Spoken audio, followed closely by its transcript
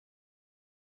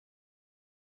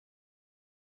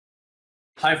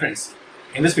Hi friends,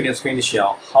 in this video I'm going to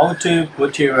show how to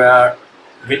put your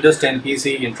Windows 10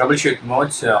 PC in troubleshoot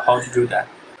mode. So how to do that.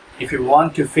 If you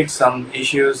want to fix some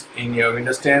issues in your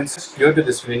Windows 10, go to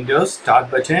this Windows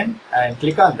Start button and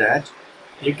click on that.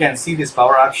 You can see these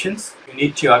power options. You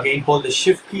need to again hold the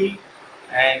Shift key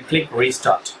and click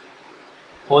Restart.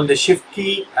 Hold the Shift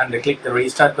key and click the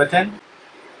Restart button.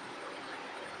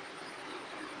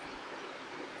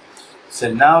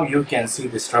 So now you can see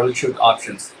this troubleshoot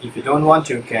options. If you don't want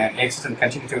to, you can exit and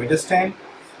continue to Windows 10. You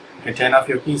can turn off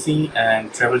your PC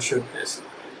and troubleshoot this,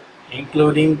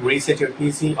 including reset your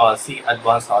PC or see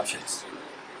advanced options.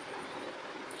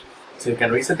 So you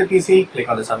can reset the PC, click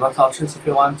on this advanced options if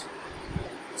you want.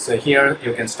 So here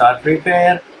you can start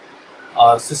repair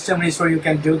or system restore, you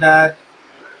can do that,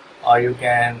 or you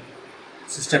can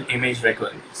system image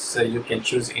recovery. So you can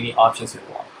choose any options if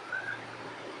you want.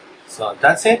 So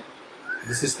that's it.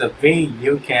 This is the way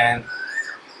you can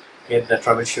get the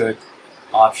troubleshoot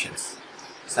options.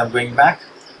 So I'm going back,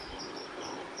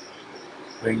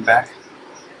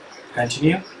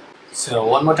 continue. So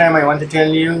one more time I want to tell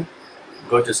you,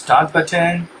 go to Start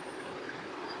button,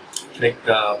 click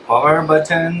the power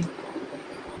button.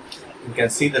 You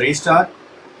can see the restart.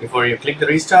 Before you click the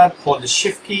restart, hold the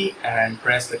Shift key and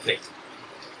press the click.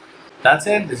 That's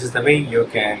it. This is the way you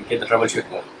can get the troubleshoot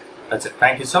mode. That's it.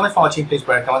 Thank you so much for watching. Please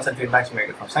put your comments and feedback to make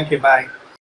it from. Thank you. Bye.